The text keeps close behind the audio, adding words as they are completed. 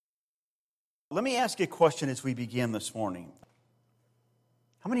Let me ask you a question as we begin this morning.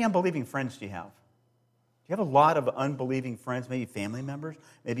 How many unbelieving friends do you have? Do you have a lot of unbelieving friends, maybe family members,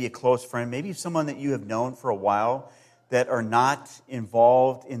 maybe a close friend, maybe someone that you have known for a while that are not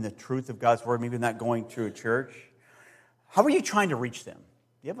involved in the truth of God's Word, maybe not going to a church? How are you trying to reach them?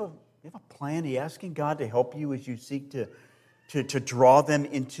 Do you have a plan? Are you asking God to help you as you seek to draw them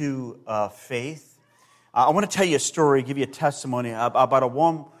into faith? I want to tell you a story, give you a testimony about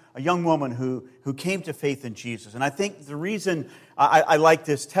a young woman who came to faith in Jesus. And I think the reason I like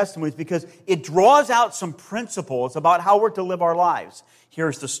this testimony is because it draws out some principles about how we're to live our lives.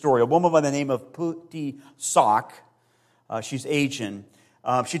 Here's the story. A woman by the name of Pooty Sok, she's Asian,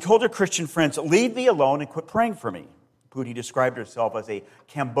 she told her Christian friends, "Leave me alone and quit praying for me." Pooty described herself as a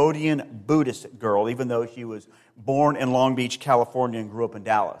Cambodian Buddhist girl, even though she was born in Long Beach, California, and grew up in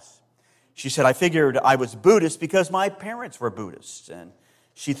Dallas. She said, "I figured I was Buddhist because my parents were Buddhists," and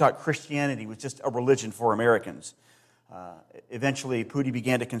she thought Christianity was just a religion for Americans. Eventually, Pooty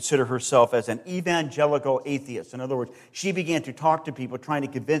began to consider herself as an evangelical atheist. In other words, she began to talk to people, trying to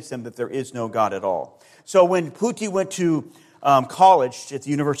convince them that there is no God at all. So when Pooty went to college at the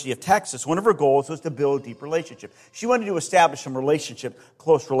University of Texas, one of her goals was to build a deep relationship. She wanted to establish some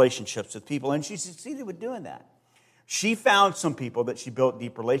close relationships with people, and she succeeded with doing that. She found some people that she built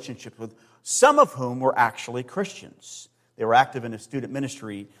deep relationships with, some of whom were actually Christians. They were active in a student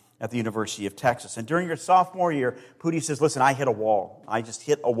ministry at the University of Texas. And during her sophomore year, Pooty says, "Listen, I hit a wall. I just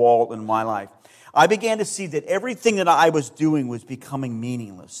hit a wall in my life. I began to see that everything that I was doing was becoming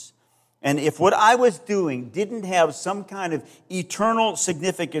meaningless. And if what I was doing didn't have some kind of eternal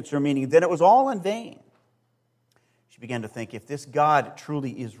significance or meaning, then it was all in vain." She began to think, if this God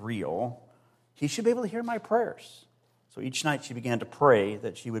truly is real, He should be able to hear my prayers. So each night she began to pray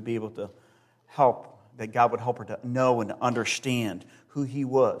that she would be able to that God would help her to know and to understand who He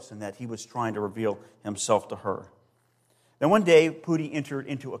was and that He was trying to reveal Himself to her. Then one day, Pooty entered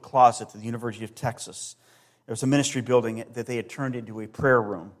into a closet at the University of Texas. There was a ministry building that they had turned into a prayer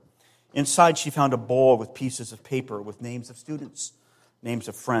room. Inside, she found a bowl with pieces of paper with names of students, names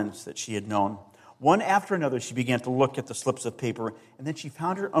of friends that she had known. One after another, she began to look at the slips of paper, and then she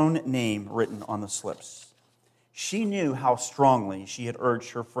found her own name written on the slips. She knew how strongly she had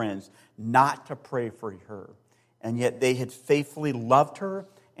urged her friends not to pray for her, and yet they had faithfully loved her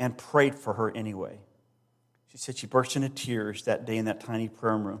and prayed for her anyway. She said she burst into tears that day in that tiny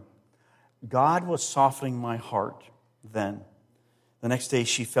prayer room. God was softening my heart then. The next day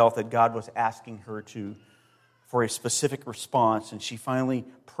she felt that God was asking her for a specific response, and she finally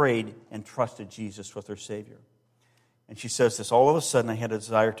prayed and trusted Jesus with her Savior. And she says this, "All of a sudden I had a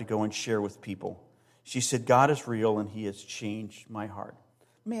desire to go and share with people." She said, "God is real and He has changed my heart."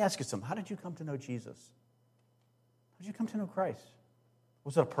 Let me ask you something. How did you come to know Jesus? How did you come to know Christ?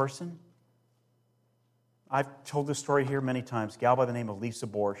 Was it a person? I've told this story here many times. A gal by the name of Lisa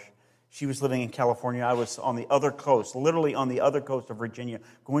Borsch. She was living in California. I was on the other coast, literally on the other coast of Virginia,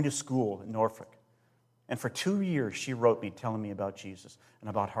 going to school in Norfolk. And for 2 years, she wrote me telling me about Jesus and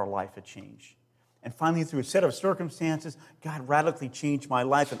about how her life had changed. And finally, through a set of circumstances, God radically changed my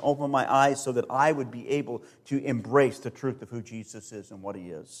life and opened my eyes so that I would be able to embrace the truth of who Jesus is and what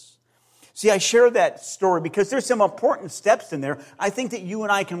He is. See, I share that story because there's some important steps in there I think that you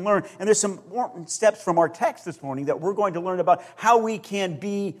and I can learn. And there's some important steps from our text this morning that we're going to learn about how we can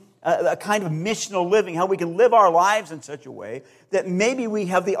be a kind of missional living, how we can live our lives in such a way that maybe we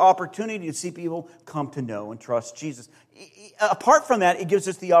have the opportunity to see people come to know and trust Jesus. Apart from that, it gives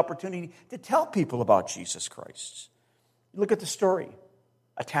us the opportunity to tell people about Jesus Christ. Look at the story.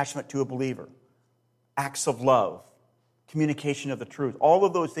 Attachment to a believer. Acts of love. Communication of the truth. All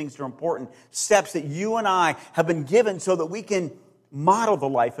of those things are important steps that you and I have been given so that we can model the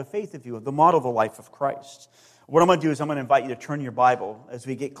life of faith, if you will, model the life of Christ. What I'm going to do is I'm going to invite you to turn your Bible as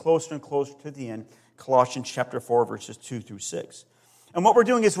we get closer and closer to the end, Colossians chapter 4, verses 2 through 6. And what we're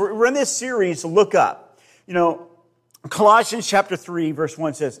doing is we're in this series, Look Up. You know, Colossians chapter 3, verse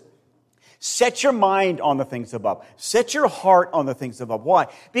 1 says, "Set your mind on the things above. Set your heart on the things above." Why?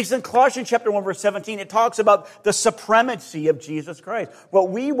 Because in Colossians chapter 1, verse 17, it talks about the supremacy of Jesus Christ. What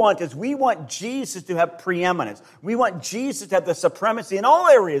we want is we want Jesus to have preeminence. We want Jesus to have the supremacy in all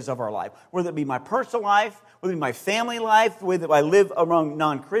areas of our life, whether it be my personal life, whether it be my family life, whether I live among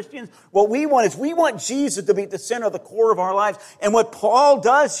non-Christians. What we want is we want Jesus to be at the center of the core of our lives. And what Paul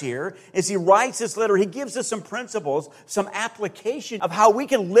does here is he writes this letter. He gives us some principles, some application of how we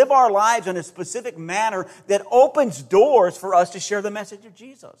can live our lives in a specific manner that opens doors for us to share the message of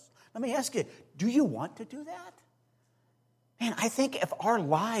Jesus. Let me ask you, do you want to do that? Man, I think if our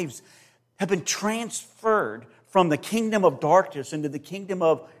lives have been transferred from the kingdom of darkness into the kingdom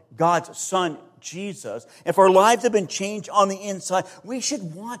of God's Son, Jesus, if our lives have been changed on the inside, we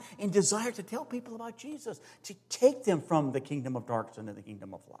should want and desire to tell people about Jesus, to take them from the kingdom of darkness into the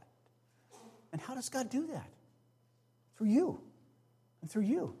kingdom of light. And how does God do that? Through you, and through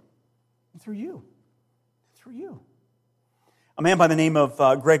you, and through you, and through you. A man by the name of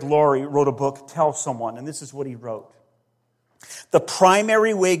Greg Laurie wrote a book, Tell Someone, and this is what he wrote. The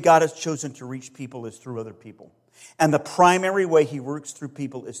primary way God has chosen to reach people is through other people. And the primary way he works through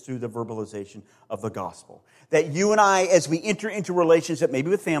people is through the verbalization of the gospel. That you and I, as we enter into relationship, maybe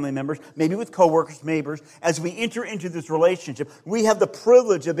with family members, maybe with coworkers, neighbors, as we enter into this relationship, we have the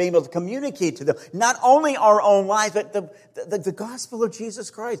privilege of being able to communicate to them not only our own lives, but the gospel of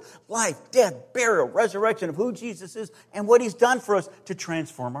Jesus Christ. Life, death, burial, resurrection of who Jesus is and what he's done for us to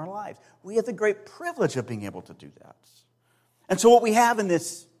transform our lives. We have the great privilege of being able to do that. And so what we have in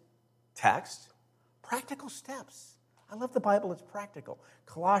this text, practical steps. I love the Bible, it's practical.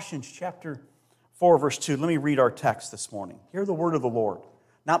 Colossians chapter 4, verse 2. Let me read our text this morning. Hear the word of the Lord.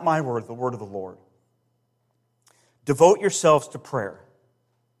 Not my word, the word of the Lord. Devote yourselves to prayer,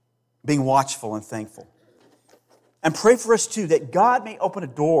 being watchful and thankful. And pray for us too, that God may open a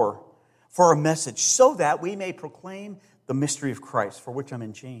door for our message, so that we may proclaim the mystery of Christ, for which I'm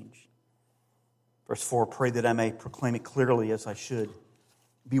in chains. Verse 4, pray that I may proclaim it clearly as I should.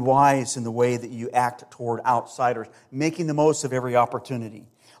 Be wise in the way that you act toward outsiders, making the most of every opportunity.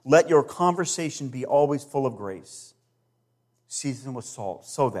 Let your conversation be always full of grace, seasoned with salt,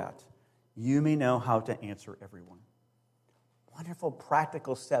 so that you may know how to answer everyone. Wonderful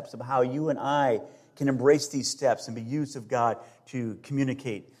practical steps of how you and I can embrace these steps and be used of God to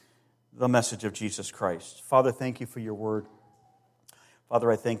communicate the message of Jesus Christ. Father, thank you for your word.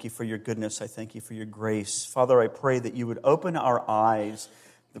 Father, I thank you for your goodness. I thank you for your grace. Father, I pray that you would open our eyes,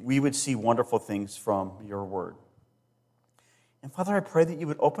 that we would see wonderful things from your word. And Father, I pray that you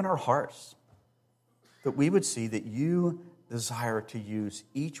would open our hearts, that we would see that you desire to use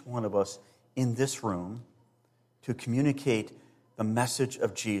each one of us in this room to communicate the message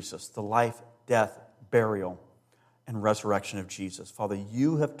of Jesus, the life, death, burial, and resurrection of Jesus. Father,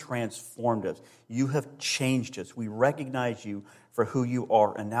 you have transformed us. You have changed us. We recognize you for who you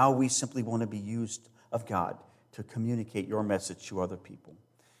are, and now we simply want to be used of God to communicate your message to other people.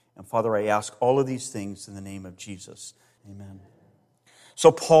 And Father, I ask all of these things in the name of Jesus. Amen.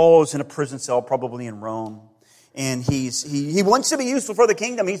 So Paul is in a prison cell, probably in Rome. And he wants to be useful for the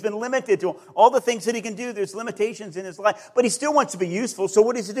kingdom. He's been limited to all the things that he can do. There's limitations in his life. But he still wants to be useful. So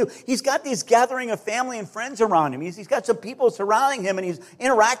what does he do? He's got this gathering of family and friends around him. He's got some people surrounding him, and he's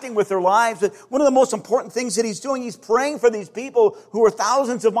interacting with their lives. But one of the most important things that he's doing, he's praying for these people who are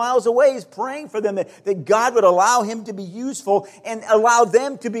thousands of miles away. He's praying for them that God would allow him to be useful and allow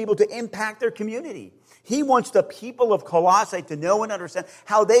them to be able to impact their community. He wants the people of Colossae to know and understand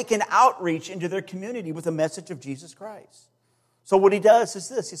how they can outreach into their community with the message of Jesus Christ. So what he does is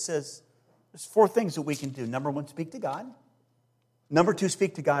this. He says, there's 4 things that we can do. Number 1, speak to God. Number 2,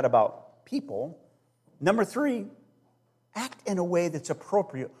 speak to God about people. Number 3, act in a way that's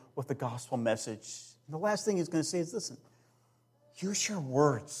appropriate with the gospel message. And the last thing he's going to say is, listen, use your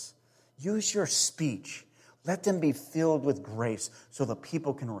words. Use your speech. Let them be filled with grace so that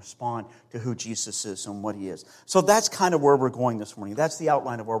people can respond to who Jesus is and what he is. So that's kind of where we're going this morning. That's the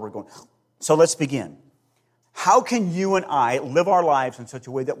outline of where we're going. So let's begin. How can you and I live our lives in such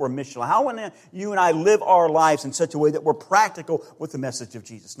a way that we're missional? How can you and I live our lives in such a way that we're practical with the message of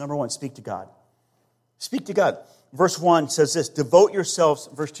Jesus? Number 1, speak to God. Speak to God. Verse 1 says this, devote yourselves.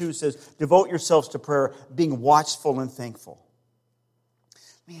 Verse 2 says, devote yourselves to prayer, being watchful and thankful.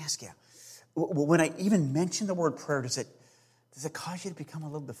 Let me ask you, when I even mention the word prayer, does it cause you to become a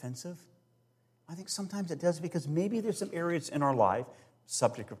little defensive? I think sometimes it does, because maybe there's some areas in our life,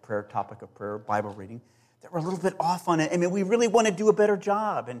 subject of prayer, topic of prayer, Bible reading, that we're a little bit off on it. I mean, we really want to do a better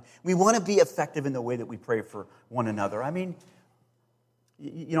job, and we want to be effective in the way that we pray for one another. I mean,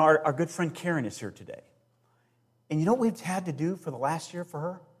 you know, our good friend Karen is here today. And you know what we've had to do for the last year for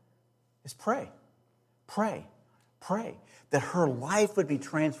her? Is pray. Pray. Pray. That her life would be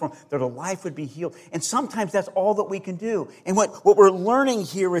transformed, that her life would be healed. And sometimes that's all that we can do. And what we're learning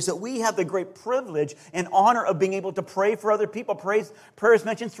here is that we have the great privilege and honor of being able to pray for other people. Prayer is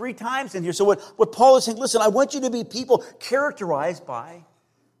mentioned 3 times in here. So what Paul is saying, listen, I want you to be people characterized by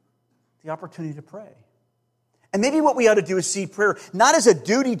the opportunity to pray. And maybe what we ought to do is see prayer not as a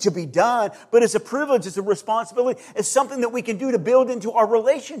duty to be done, but as a privilege, as a responsibility, as something that we can do to build into our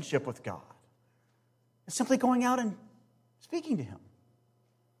relationship with God. It's simply going out and speaking to him.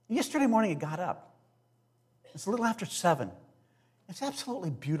 Yesterday morning I got up. It's a little after 7. It's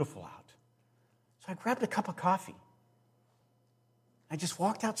absolutely beautiful out. So So I grabbed a cup of coffee. I just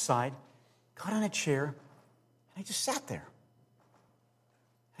walked outside, got on a chair, and I just sat there.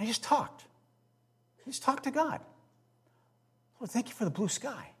 And I just talked. I just talked to God. Lord, thank you for the blue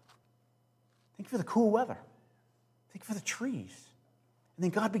sky. Thank you for the cool weather. Thank you for the trees. And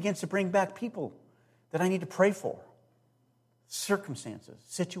then God begins to bring back people that I need to pray for. Circumstances,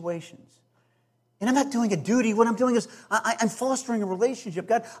 situations. And I'm not doing a duty. What I'm doing is I'm fostering a relationship.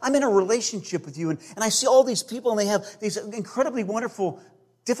 God, I'm in a relationship with you. And I see all these people, and they have these incredibly wonderful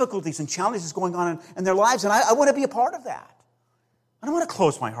difficulties and challenges going on in their lives. And I want to be a part of that. I don't want to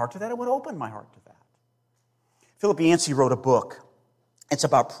close my heart to that. I want to open my heart to that. Philip Yancey wrote a book. It's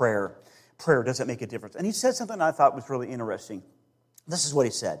about prayer. Prayer, does it make a difference? And he said something I thought was really interesting. This is what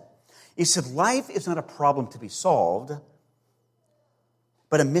he said. He said, life is not a problem to be solved,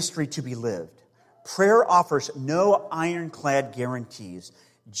 but a mystery to be lived. Prayer offers no ironclad guarantees,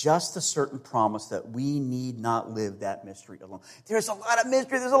 just a certain promise that we need not live that mystery alone. There's a lot of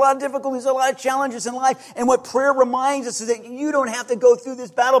mystery, there's a lot of difficulties, a lot of challenges in life. And what prayer reminds us is that you don't have to go through this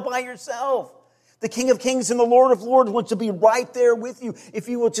battle by yourself. The King of Kings and the Lord of Lords wants to be right there with you if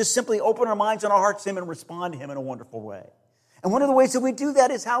you will just simply open our minds and our hearts to Him and respond to Him in a wonderful way. And one of the ways that we do that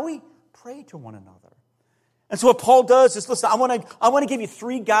is how we pray to one another. And so what Paul does is, listen, I want to give you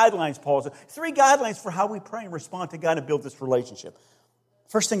 3 guidelines, Paul said. 3 guidelines for how we pray and respond to God and build this relationship.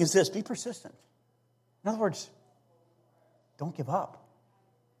 First thing is this, be persistent. In other words, don't give up.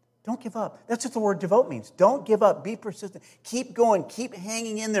 Don't give up. That's what the word devote means. Don't give up. Be persistent. Keep going. Keep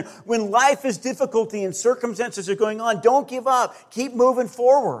hanging in there. When life is difficulty and circumstances are going on, don't give up. Keep moving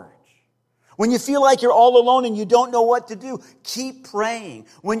forward. When you feel like you're all alone and you don't know what to do, keep praying.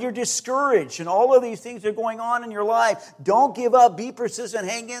 When you're discouraged and all of these things are going on in your life, don't give up. Be persistent.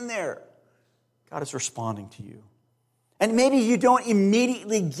 Hang in there. God is responding to you. And maybe you don't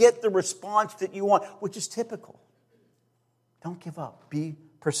immediately get the response that you want, which is typical. Don't give up. Be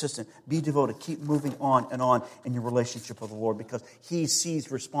persistent. Be devoted. Keep moving on in your relationship with the Lord because He sees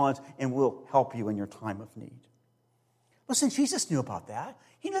response and will help you in your time of need. Listen, Jesus knew about that.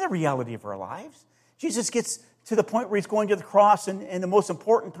 He knew the reality of our lives. Jesus gets to the point where He's going to the cross in the most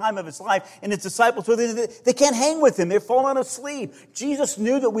important time of His life, and His disciples, they can't hang with Him. They're falling asleep. Jesus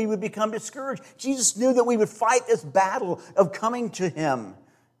knew that we would become discouraged. Jesus knew that we would fight this battle of coming to Him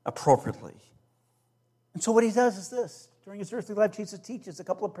appropriately. And so what He does is this. During His earthly life, Jesus teaches a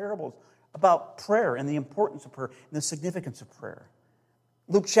couple of parables about prayer and the importance of prayer and the significance of prayer.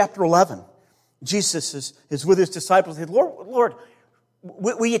 Luke chapter 11, Jesus is with His disciples. He said, Lord,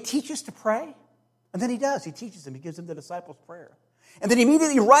 will you teach us to pray? And then He does. He teaches them. He gives them the disciples' prayer. And then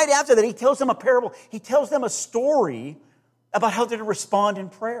immediately, right after that, He tells them a parable. He tells them a story about how they're to respond in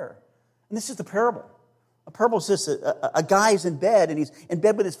prayer. And this is the parable. A parable is this. A guy's in bed, and he's in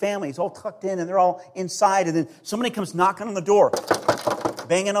bed with his family. He's all tucked in, and they're all inside. And then somebody comes knocking on the door,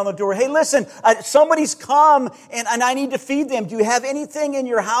 banging on the door. Hey, listen, somebody's come, and I need to feed them. Do you have anything in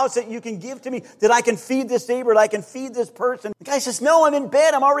your house that you can give to me that I can feed this neighbor, that I can feed this person? The guy says, no, I'm in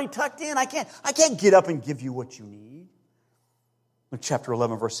bed. I'm already tucked in. I can't get up and give you what you need. Luke chapter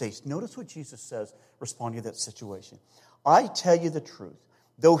 11, verse 8. Notice what Jesus says responding to that situation. I tell you the truth,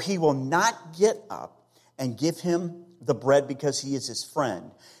 though he will not get up and give him the bread because he is his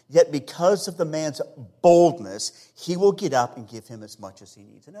friend, yet because of the man's boldness, he will get up and give him as much as he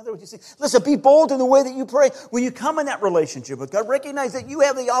needs. In other words, you say, listen, be bold in the way that you pray. When you come in that relationship with God, recognize that you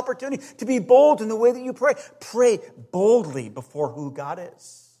have the opportunity to be bold in the way that you pray. Pray boldly before who God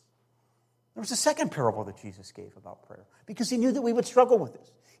is. There was a second parable that Jesus gave about prayer because He knew that we would struggle with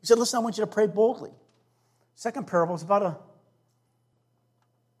this. He said, listen, I want you to pray boldly. Second parable is about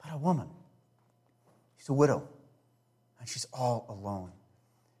a woman. She's a widow, and she's all alone.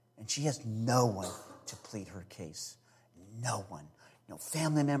 And she has no one to plead her case. No one. No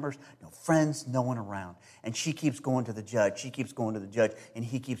family members, no friends, no one around. And she keeps going to the judge. She keeps going to the judge, and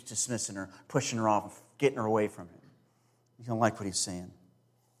he keeps dismissing her, pushing her off, getting her away from him. You don't like what he's saying.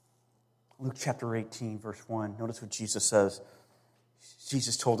 Luke chapter 18, verse 1. Notice what Jesus says.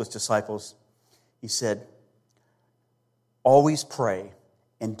 Jesus told His disciples, He said, always pray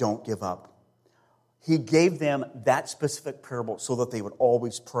and don't give up. He gave them that specific parable so that they would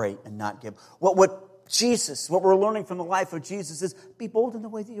always pray and not give. What we're learning from the life of Jesus is be bold in the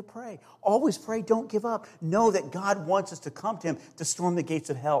way that you pray. Always pray, don't give up. Know that God wants us to come to Him to storm the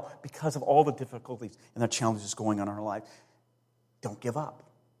gates of hell because of all the difficulties and the challenges going on in our life. Don't give up.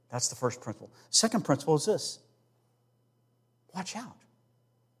 That's the first principle. Second principle is this. Watch out.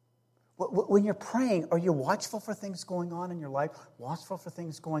 When you're praying, are you watchful for things going on in your life? Watchful for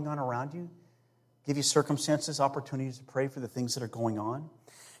things going on around you? Give you circumstances, opportunities to pray for the things that are going on.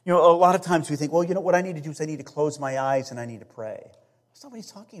 You know, a lot of times we think, well, you know, what I need to do is I need to close my eyes and I need to pray. That's not what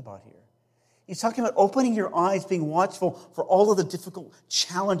he's talking about here. He's talking about opening your eyes, being watchful for all of the difficult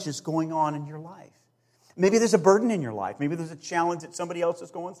challenges going on in your life. Maybe there's a burden in your life. Maybe there's a challenge that somebody else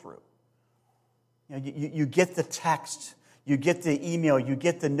is going through. You know, you get the text, you get the email, you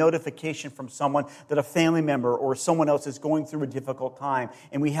get the notification from someone that a family member or someone else is going through a difficult time,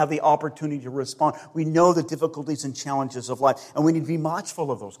 and we have the opportunity to respond. We know the difficulties and challenges of life, and we need to be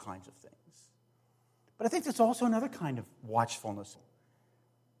watchful of those kinds of things. But I think there's also another kind of watchfulness.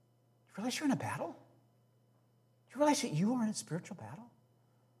 You realize you're in a battle? Do you realize that you are in a spiritual battle?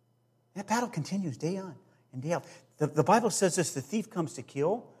 That battle continues day on and day out. The Bible says this: the thief comes to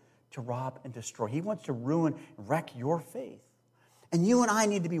kill, to rob, and destroy. He wants to ruin and wreck your faith. And you and I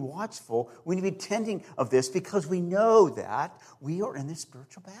need to be watchful. We need to be tending of this because we know that we are in this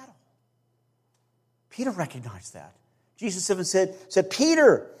spiritual battle. Peter recognized that. Jesus even said,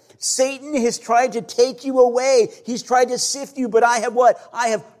 Peter, Satan has tried to take you away. He's tried to sift you, but I have what? I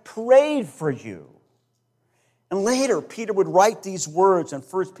have prayed for you. And later, Peter would write these words in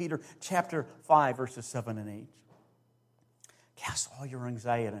 1 Peter chapter 5, verses 7 and 8. Cast all your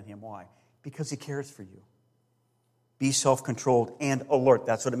anxiety on him. Why? Because he cares for you. Be self-controlled and alert.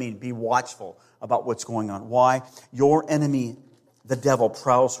 That's what it means. Be watchful about what's going on. Why? Your enemy, the devil,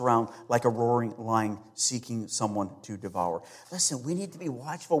 prowls around like a roaring lion seeking someone to devour. Listen, we need to be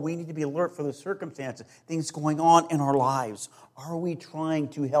watchful. We need to be alert for the circumstances, things going on in our lives. Are we trying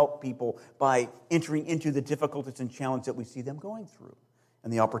to help people by entering into the difficulties and challenges that we see them going through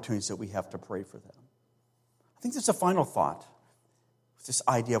and the opportunities that we have to pray for them? I think there's a final thought with this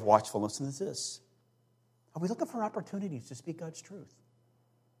idea of watchfulness, and it's this. Are we looking for opportunities to speak God's truth?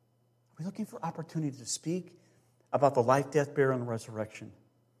 Are we looking for opportunities to speak about the life, death, burial, and resurrection,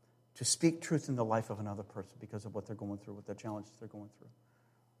 to speak truth in the life of another person because of what they're going through, what the challenges they're going through?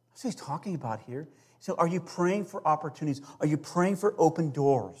 That's what he's talking about here. So are you praying for opportunities? Are you praying for open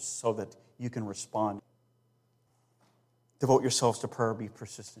doors so that you can respond? Devote yourselves to prayer, be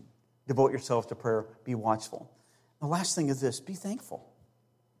persistent. Devote yourselves to prayer, be watchful. The last thing is this: be thankful.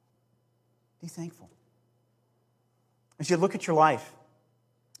 Be thankful. As you look at your life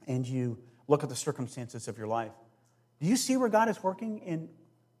and you look at the circumstances of your life, do you see where God is working? And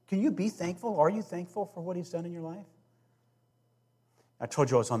can you be thankful? Are you thankful for what he's done in your life? I told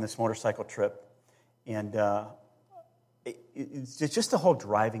you I was on this motorcycle trip, and it's just the whole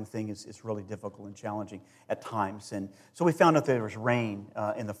driving thing is really difficult and challenging at times. And so we found out there was rain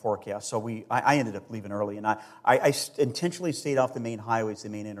in the forecast. So I ended up leaving early, and I intentionally stayed off the main highways, the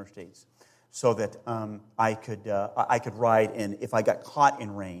main interstates, so that I could ride. And if I got caught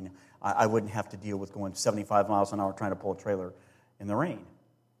in rain, I wouldn't have to deal with going 75 miles an hour trying to pull a trailer in the rain.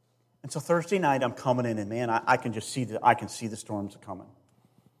 And so Thursday night, I'm coming in, and man, I can see the storms coming.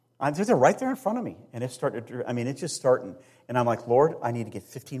 They're right there in front of me, and it's just starting. And I'm like, Lord, I need to get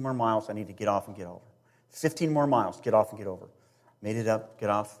 15 more miles. I need to get off and get over. 15 more miles, get off and get over. Made it up, get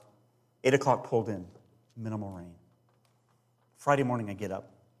off. 8 o'clock pulled in, minimal rain. Friday morning, I get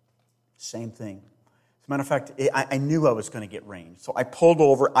up. Same thing. As a matter of fact, I knew I was going to get rain. So I pulled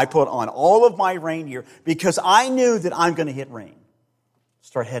over. I put on all of my rain gear because I knew that I'm going to hit rain.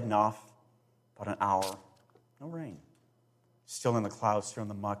 Start heading off. About an hour. No rain. Still in the clouds, still in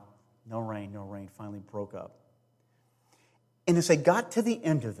the muck. No rain, no rain. Finally broke up. And as I got to the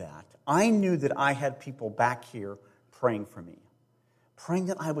end of that, I knew that I had people back here praying for me. Praying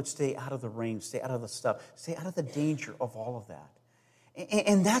that I would stay out of the rain, stay out of the stuff, stay out of the danger of all of that.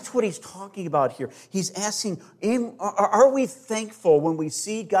 And that's what he's talking about here. He's asking, are we thankful when we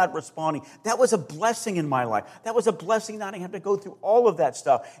see God responding? That was a blessing in my life. That was a blessing not having to go through all of that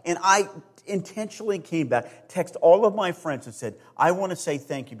stuff. And I intentionally came back, texted all of my friends and said, I want to say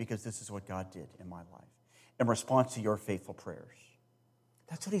thank you because this is what God did in my life in response to your faithful prayers.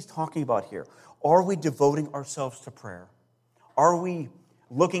 That's what he's talking about here. Are we devoting ourselves to prayer? Are we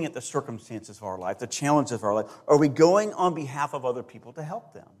looking at the circumstances of our life, the challenges of our life? Are we going on behalf of other people to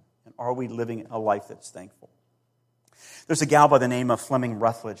help them? And are we living a life that's thankful? There's a gal by the name of Fleming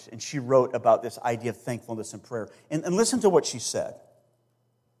Rutledge, and she wrote about this idea of thankfulness and prayer. And listen to what she said.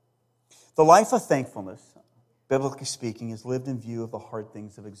 The life of thankfulness, biblically speaking, is lived in view of the hard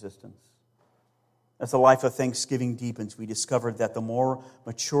things of existence. As the life of thanksgiving deepens, we discovered that the more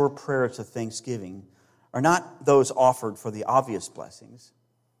mature prayers of thanksgiving are not those offered for the obvious blessings,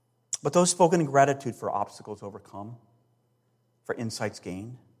 but those spoken in gratitude for obstacles overcome, for insights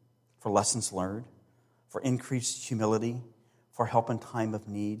gained, for lessons learned, for increased humility, for help in time of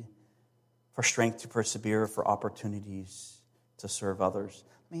need, for strength to persevere, for opportunities to serve others.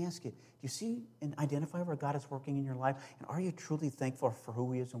 Let me ask you, do you see and identify where God is working in your life? And are you truly thankful for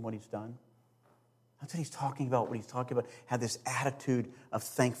who he is and what he's done? That's what he's talking about. What he's talking about, have this attitude of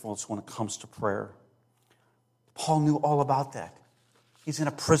thankfulness when it comes to prayer. Paul knew all about that. He's in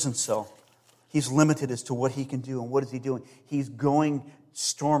a prison cell. He's limited as to what he can do. And what is he doing? He's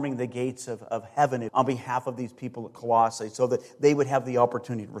storming the gates of heaven on behalf of these people at Colossae so that they would have the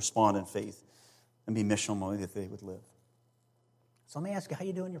opportunity to respond in faith and be missional that they would live. So let me ask you, how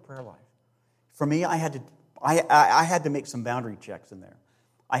you do in your prayer life? For me, I had to make some boundary checks in there.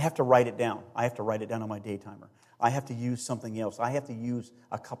 I have to write it down. I have to write it down on my day timer. I have to use something else. I have to use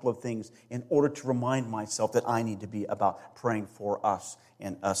a couple of things in order to remind myself that I need to be about praying for us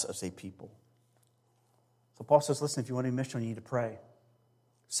and us as a people. So Paul says, listen, if you want to be missional, you need to pray.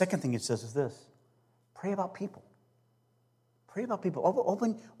 Second thing he says is this: pray about people. Pray about people.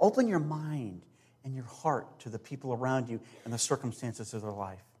 Open your mind and your heart to the people around you and the circumstances of their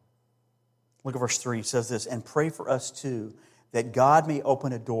life. Look at verse 3. He says this, and pray for us too, that God may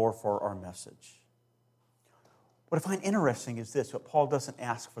open a door for our message. What I find interesting is this: what Paul doesn't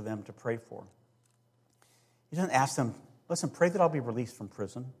ask for them to pray for. He doesn't ask them, listen, pray that I'll be released from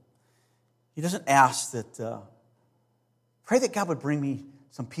prison. He doesn't ask that, pray that God would bring me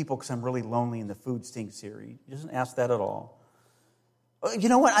some people because I'm really lonely and the food stinks here. He doesn't ask that at all. You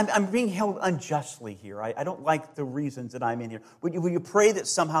know what? I'm being held unjustly here. I don't like the reasons that I'm in here. Will you pray that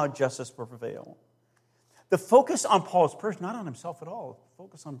somehow justice will prevail? The focus on Paul's prayer is not on himself at all. The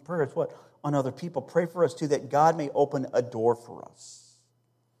focus on prayer is what? On other people. Pray for us too, that God may open a door for us.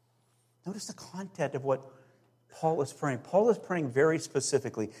 Notice the content of what Paul is praying. Paul is praying very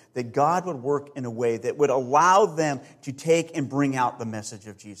specifically that God would work in a way that would allow them to take and bring out the message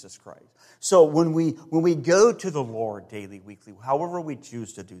of Jesus Christ. So when we go to the Lord daily, weekly, however we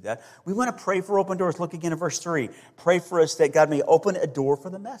choose to do that, we want to pray for open doors. Look again at verse 3. Pray for us that God may open a door for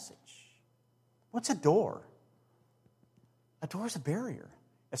the message. What's a door? A door is a barrier.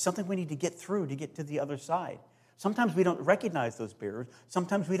 It's something we need to get through to get to the other side. Sometimes we don't recognize those barriers.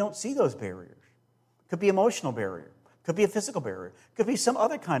 Sometimes we don't see those barriers. Could be an emotional barrier. Could be a physical barrier. Could be some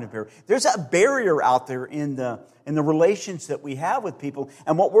other kind of barrier. There's a barrier out there in the relations that we have with people.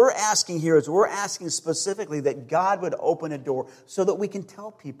 And what we're asking here is we're asking specifically that God would open a door so that we can tell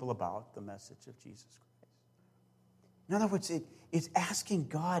people about the message of Jesus Christ. In other words, it's asking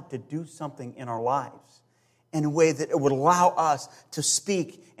God to do something in our lives in a way that it would allow us to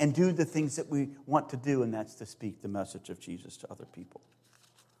speak and do the things that we want to do, and that's to speak the message of Jesus to other people.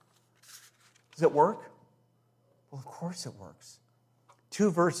 Does it work? Well, of course it works.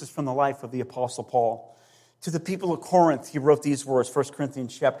 2 verses from the life of the Apostle Paul. To the people of Corinth, he wrote these words. 1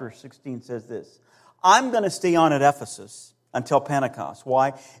 Corinthians chapter 16 says this: I'm going to stay on at Ephesus until Pentecost.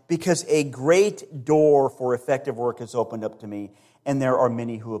 Why? Because a great door for effective work has opened up to me, and there are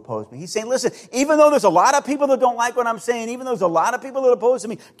many who oppose me. He's saying, listen, even though there's a lot of people that don't like what I'm saying, even though there's a lot of people that oppose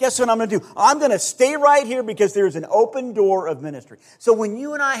me, guess what I'm going to do? I'm going to stay right here because there's an open door of ministry. So when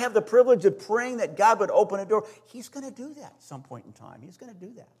you and I have the privilege of praying that God would open a door, he's going to do that at some point in time. He's going to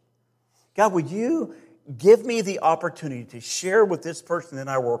do that. God, would you give me the opportunity to share with this person that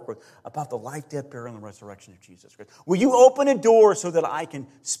I work with about the life, death, burial, and resurrection of Jesus Christ? Will you open a door so that I can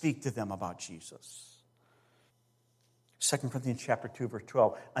speak to them about Jesus? 2 Corinthians chapter 2, verse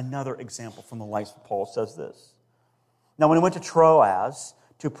 12, another example from the life of Paul says this. Now, when I went to Troas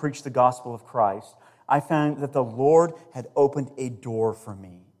to preach the gospel of Christ, I found that the Lord had opened a door for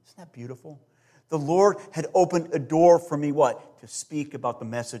me. Isn't that beautiful? The Lord had opened a door for me, what? To speak about the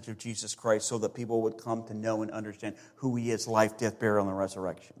message of Jesus Christ so that people would come to know and understand who he is, life, death, burial, and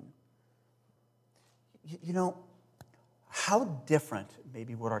resurrection. You know, how different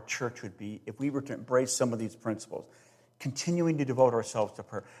maybe what our church would be if we were to embrace some of these principles. Continuing to devote ourselves to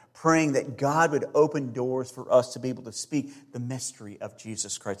prayer, praying that God would open doors for us to be able to speak the mystery of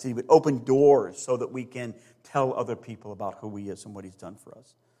Jesus Christ. That he would open doors so that we can tell other people about who he is and what he's done for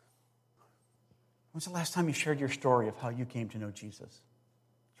us. When's the last time you shared your story of how you came to know Jesus?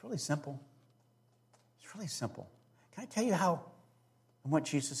 It's really simple. It's really simple. Can I tell you how and what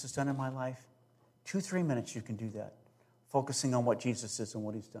Jesus has done in my life? 2-3 minutes you can do that, focusing on what Jesus is and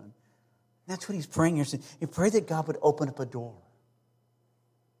what he's done. That's what he's praying here. He prayed that God would open up a door.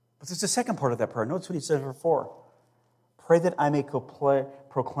 But there's a second part of that prayer. Notice what he says before. Pray that I may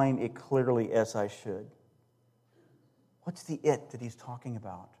proclaim it clearly as I should. What's the it that he's talking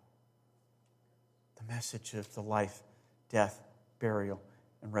about? The message of the life, death, burial,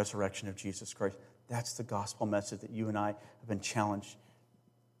 and resurrection of Jesus Christ. That's the gospel message that you and I have been challenged,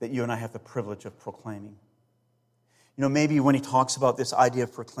 that you and I have the privilege of proclaiming. Maybe when he talks about this idea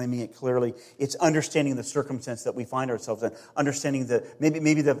of proclaiming it clearly, it's understanding the circumstance that we find ourselves in, understanding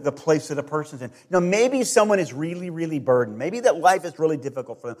maybe the place that a person's in. Maybe someone is really, really burdened. Maybe that life is really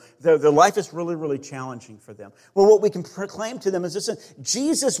difficult for them. Their life is really, really challenging for them. Well, what we can proclaim to them is this: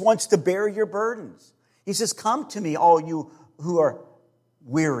 Jesus wants to bear your burdens. He says, "Come to me, all you who are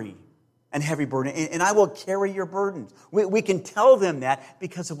weary and heavy burden, and I will carry your burdens." We can tell them that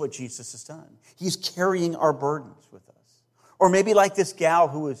because of what Jesus has done. He's carrying our burdens with us. Or maybe like this gal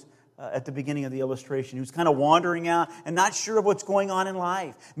who was at the beginning of the illustration, who's kind of wandering out and not sure of what's going on in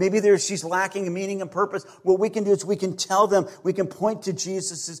life. Maybe she's lacking a meaning and purpose. What we can do is we can tell them, we can point to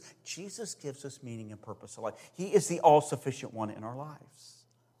Jesus. Jesus gives us meaning and purpose in life. He is the all-sufficient one in our lives.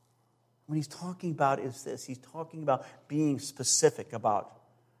 What he's talking about is this. He's talking about being specific about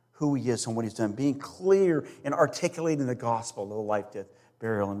who he is and what he's done, being clear and articulating the gospel of the life, death,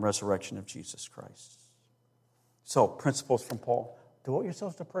 burial, and resurrection of Jesus Christ. So, principles from Paul. Devote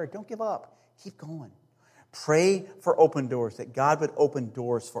yourselves to prayer. Don't give up. Keep going. Pray for open doors, that God would open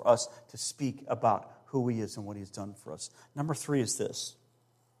doors for us to speak about who he is and what he's done for us. Number 3 is this.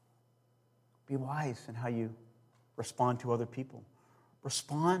 Be wise in how you respond to other people.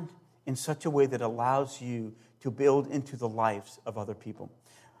 Respond in such a way that allows you to build into the lives of other people.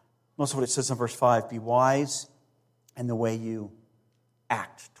 Notice what it says in verse 5. Be wise in the way you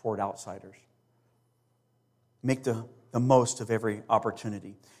act toward outsiders. Make the most of every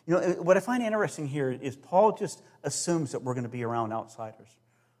opportunity. What I find interesting here is Paul just assumes that we're going to be around outsiders.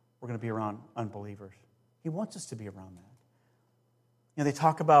 We're going to be around unbelievers. He wants us to be around that. They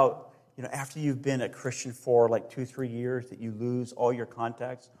talk about, after you've been a Christian for like 2-3 years, that you lose all your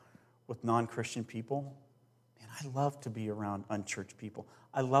contacts with non-Christian people. Man, I love to be around unchurched people.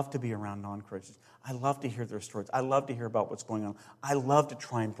 I love to be around non-Christians. I love to hear their stories. I love to hear about what's going on. I love to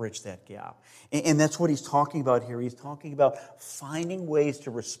try and bridge that gap. And that's what he's talking about here. He's talking about finding ways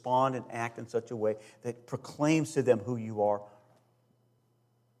to respond and act in such a way that proclaims to them who you are.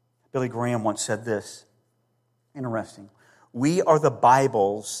 Billy Graham once said this. Interesting. We are the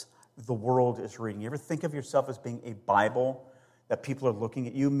Bibles the world is reading. You ever think of yourself as being a Bible that people are looking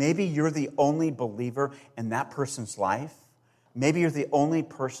at you? Maybe you're the only believer in that person's life. Maybe you're the only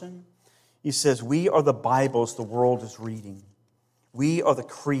person. He says, we are the Bibles the world is reading. We are the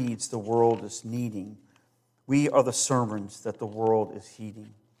creeds the world is needing. We are the sermons that the world is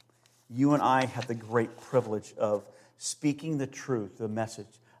heeding. You and I have the great privilege of speaking the truth, the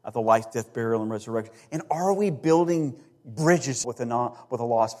message of the life, death, burial, and resurrection. And are we building bridges with a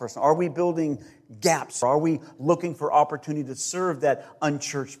lost person? Are we building gaps? Are we looking for opportunity to serve that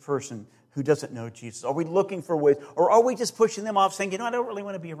unchurched person who doesn't know Jesus? Are we looking for ways? Or are we just pushing them off saying, I don't really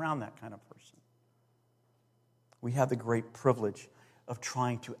want to be around that kind of person? We have the great privilege of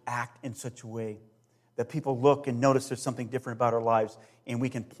trying to act in such a way that people look and notice there's something different about our lives, and we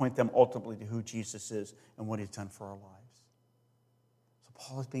can point them ultimately to who Jesus is and what he's done for our lives. So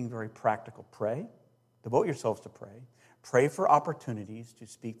Paul is being very practical. Pray. Devote yourselves to pray. Pray for opportunities to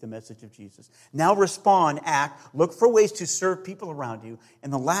speak the message of Jesus. Now respond, act, look for ways to serve people around you.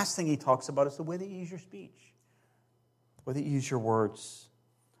 And the last thing he talks about is the way that you use your speech, the way that you use your words.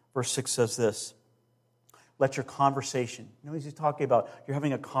 Verse 6 says this, let your conversation, he's talking about you're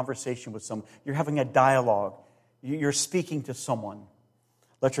having a conversation with someone, you're having a dialogue, you're speaking to someone.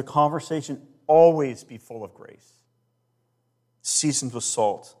 Let your conversation always be full of grace, seasoned with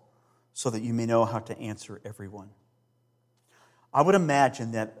salt, so that you may know how to answer everyone. I would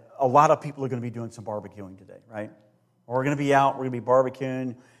imagine that a lot of people are going to be doing some barbecuing today, right? We're going to be out, we're going to be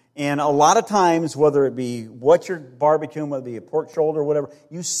barbecuing. And a lot of times, whether it be what you're barbecuing, whether it be a pork shoulder or whatever,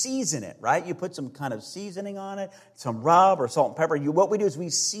 you season it, right? You put some kind of seasoning on it, some rub or salt and pepper. What we do is we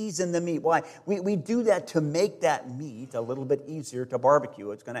season the meat. Why? We do that to make that meat a little bit easier to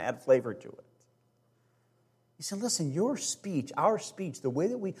barbecue. It's going to add flavor to it. He said, listen, your speech, our speech, the way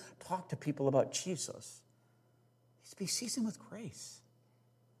that we talk to people about Jesus, to be seasoned with grace.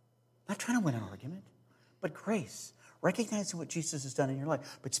 Not trying to win an argument, but grace. Recognizing what Jesus has done in your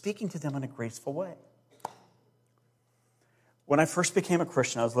life, but speaking to them in a graceful way. When I first became a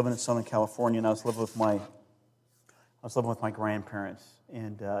Christian, I was living in Southern California, and I was living with my grandparents.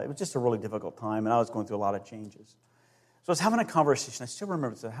 And it was just a really difficult time, and I was going through a lot of changes. So I was having a conversation. I still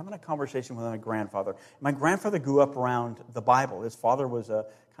remember this. I was having a conversation with my grandfather. My grandfather grew up around the Bible. His father was a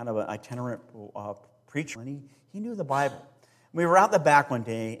kind of an itinerant preacher, and he knew the Bible. We were out the back one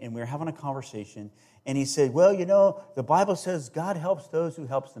day, and we were having a conversation, and he said, well, the Bible says God helps those who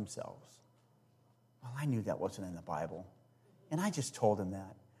help themselves. Well, I knew that wasn't in the Bible, and I just told him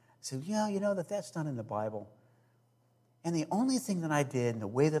that. I said, that's not in the Bible. And the only thing that I did, and the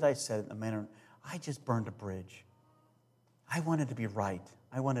way that I said it, I just burned a bridge. I wanted to be right.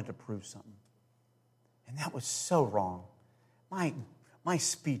 I wanted to prove something. And that was so wrong. My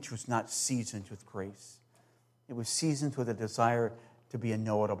speech was not seasoned with grace. It was seasoned with a desire to be a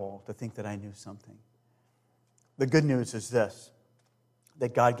know-it-all, to think that I knew something. The good news is this,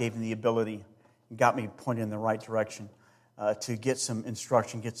 that God gave me the ability and got me pointed in the right direction to get some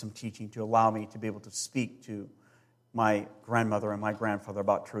instruction, get some teaching, to allow me to be able to speak to my grandmother and my grandfather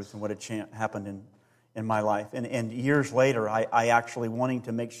about truth and what had happened in my life. And years later, I actually, wanting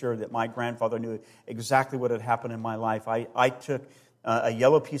to make sure that my grandfather knew exactly what had happened in my life, I took a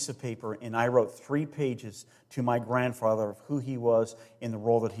yellow piece of paper and I wrote 3 pages to my grandfather of who he was in the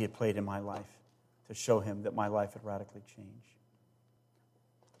role that he had played in my life, to show him that my life had radically changed.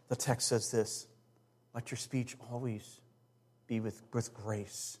 The text says this, let your speech always be with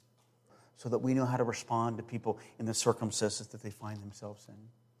grace, so that we know how to respond to people in the circumstances that they find themselves in.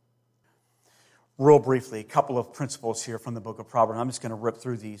 Real briefly, a couple of principles here from the book of Proverbs. I'm just going to rip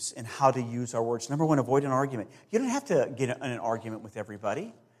through these and how to use our words. Number one, avoid an argument. You don't have to get in an argument with everybody.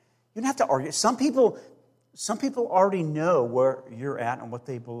 You don't have to argue. Some people already know where you're at and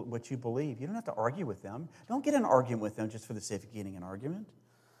what you believe. You don't have to argue with them. Don't get in an argument with them just for the sake of getting an argument.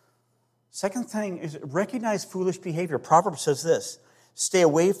 Second thing is recognize foolish behavior. Proverbs says this, stay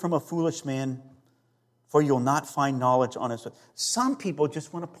away from a foolish man, for you'll not find knowledge on his. Some people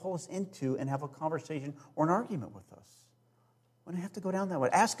just want to pull us into and have a conversation or an argument with us. We don't have to go down that way.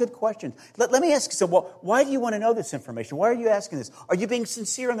 Ask good questions. Let me ask you, so, why do you want to know this information? Why are you asking this? Are you being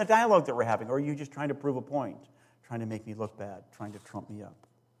sincere in the dialogue that we're having? Or are you just trying to prove a point? Trying to make me look bad? Trying to trump me up?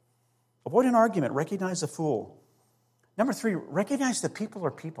 Avoid an argument. Recognize a fool. Number 3, recognize that people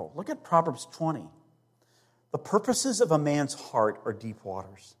are people. Look at Proverbs 20. The purposes of a man's heart are deep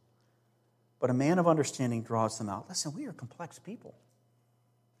waters, but a man of understanding draws them out. Listen, we are complex people.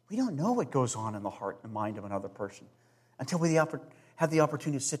 We don't know what goes on in the heart and mind of another person until we have the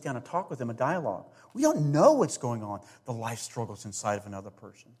opportunity to sit down and talk with them, a dialogue. We don't know what's going on, the life struggles inside of another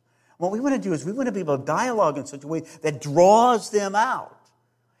person. What we want to do is we want to be able to dialogue in such a way that draws them out.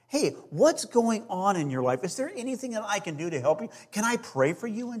 Hey, what's going on in your life? Is there anything that I can do to help you? Can I pray for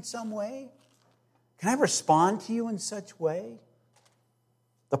you in some way? Can I respond to you in such way?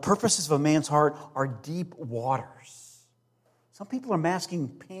 The purposes of a man's heart are deep waters. Some people are masking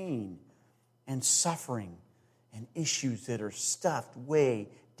pain and suffering and issues that are stuffed way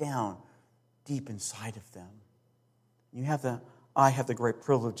down deep inside of them. I have the great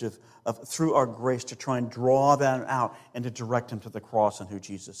privilege of through our grace to try and draw them out and to direct them to the cross and who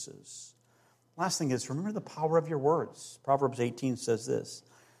Jesus is. Last thing is, remember the power of your words. Proverbs 18 says this,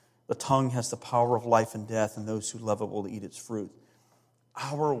 the tongue has the power of life and death, and those who love it will eat its fruit.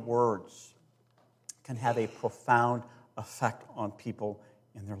 Our words can have a profound effect on people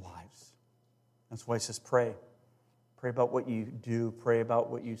in their lives. That's why it says pray. Pray about what you do. Pray about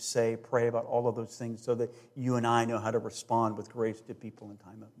what you say. Pray about all of those things so that you and I know how to respond with grace to people in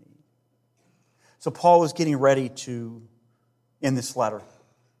time of need. So Paul is getting ready to end this letter.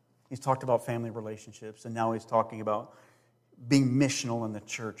 He's talked about family relationships, and now he's talking about being missional in the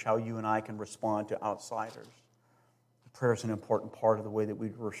church, how you and I can respond to outsiders. Prayer is an important part of the way that we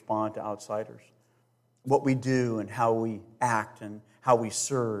respond to outsiders. What we do and how we act and how we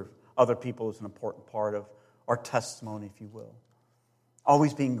serve other people is an important part of our testimony, if you will.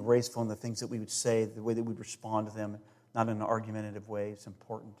 Always being graceful in the things that we would say, the way that we respond to them, not in an argumentative way, is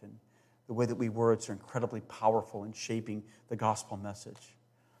important. And the way that we words are incredibly powerful in shaping the gospel message.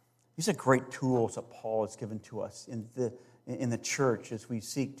 These are great tools that Paul has given to us in the church as we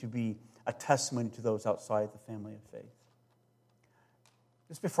seek to be a testimony to those outside the family of faith.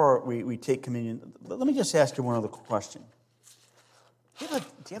 Just before we take communion, let me just ask you one other question. Do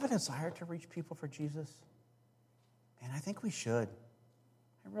you have a desire to reach people for Jesus? And I think we should.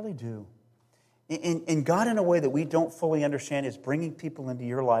 I really do. And God, in a way that we don't fully understand, is bringing people into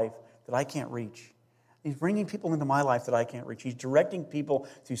your life that I can't reach. He's bringing people into my life that I can't reach. He's directing people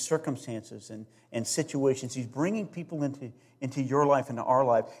through circumstances and situations. He's bringing people into your life, into our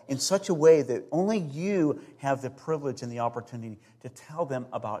life, in such a way that only you have the privilege and the opportunity to tell them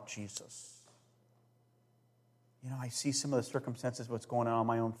about Jesus. You know, I see some of the circumstances of what's going on in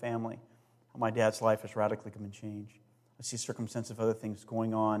my own family. How my dad's life has radically been changed. I see circumstances of other things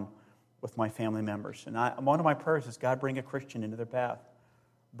going on with my family members. And one of my prayers is, God, bring a Christian into their path.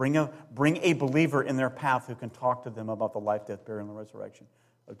 Bring a believer in their path who can talk to them about the life, death, burial, and the resurrection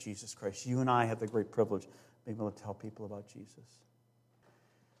of Jesus Christ. You and I have the great privilege of being able to tell people about Jesus.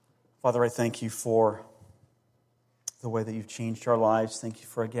 Father, I thank you for the way that you've changed our lives. Thank you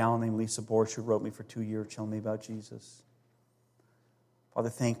for a gal named Lisa Borsch who wrote me for 2 years telling me about Jesus. Father,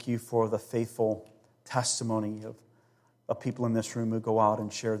 thank you for the faithful testimony of of people in this room who go out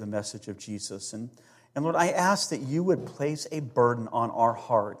and share the message of Jesus. And Lord, I ask that you would place a burden on our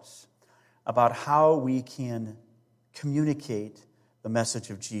hearts about how we can communicate the message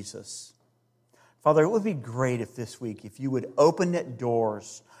of Jesus. Father, it would be great if this week, if you would open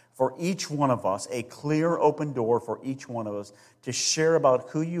doors for each one of us, a clear open door for each one of us to share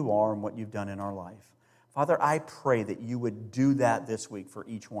about who you are and what you've done in our life. Father, I pray that you would do that this week for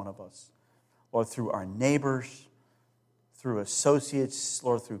each one of us. Lord, through our neighbors, through associates,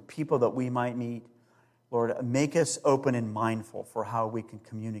 Lord, through people that we might meet. Lord, make us open and mindful for how we can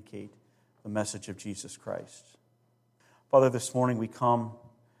communicate the message of Jesus Christ. Father, this morning we come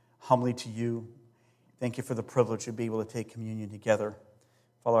humbly to you. Thank you for the privilege of being able to take communion together.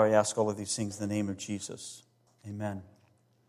 Father, I ask all of these things in the name of Jesus. Amen.